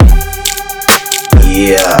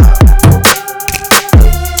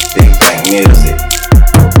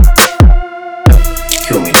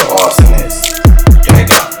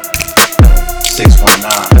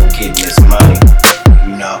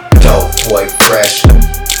fresh.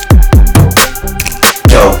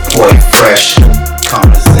 Dope boy fresh.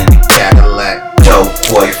 Commas in the Cadillac. Dope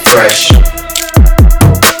boy fresh.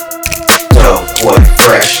 Dope boy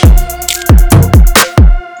fresh.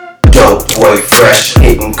 Dope boy fresh.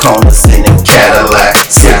 Hitting corners in the Cadillac.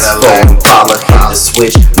 6'4" Impala, hit the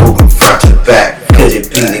switch, moving front to back. Could it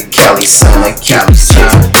be the Cali sun? Like Cali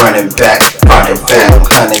shit, running back, pocket full of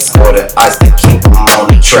hundreds, or the ice to keep them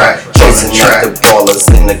on the track. Chasing out the ballers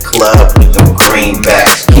in the club with them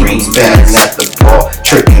greenbacks. Keep spinning at the ball,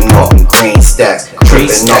 tricking off them green stacks.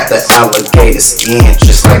 Tripping off the alligator skin,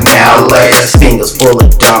 just like now layers. Fingers full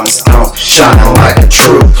of diamond stones, shining like a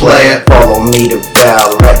true player. Follow me to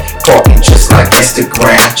ballet, parking just like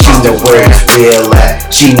Instagram. She know where it's real at,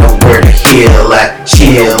 she know where to heal at.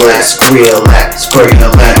 She know where to skrill at,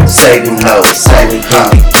 saving notes. Only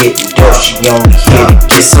getting dope, she only hit it,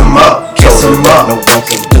 kiss 'em up, kiss 'em up. No one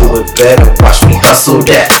can do it better, watch me hustle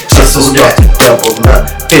that, to double up,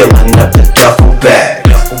 filling up the duffel bag.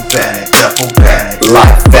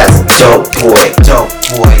 Life as a dope boy, dope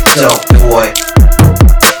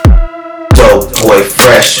boy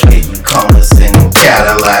fresh, hitting corners in the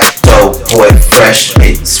Cadillac. Dope boy fresh,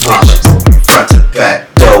 hitting switches front to back.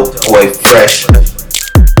 Dope boy fresh.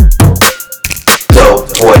 Dope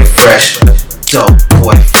boy fresh. Dope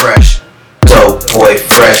boy fresh. Dope boy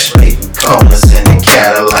fresh, hitting corners in the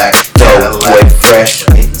Cadillac. Dope boy fresh,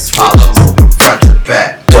 hitting switches front to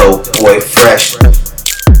back. Dope boy fresh.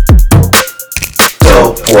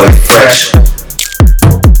 Dope boy fresh.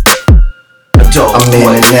 I'm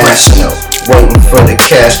international, waiting for the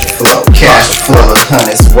cash to flow. Cash full of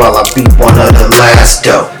hundreds while I beat one of the last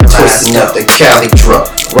dough. Twisting up the Cali drug,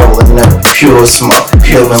 rolling up pure smoke,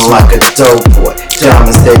 feeling like a dope boy.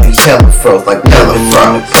 Diamonds they be hella froze like living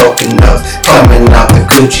on the coconuts. Coming out the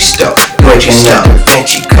Gucci store, breaking out the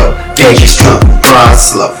Vinci coat. Vinci stroke, grind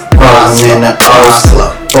slow, rolling in the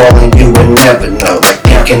Oslo. Falling you would never know, like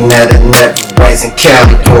thinking that it never rains in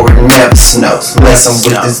Cali or it never snows. Lesson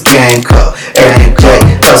with this game code, every day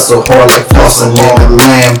hustle hard like flossing in a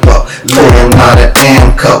Lambo, pulling out an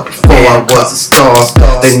Amco. Before I was a star,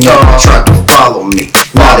 they never tried to follow me.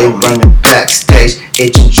 Now they running backstage,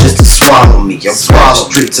 itching just to swallow me. I Wall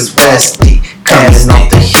Streets is Westy, coming off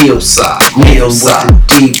the hillside, moving with the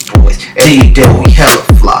D-boys. Every day we hella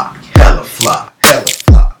fly.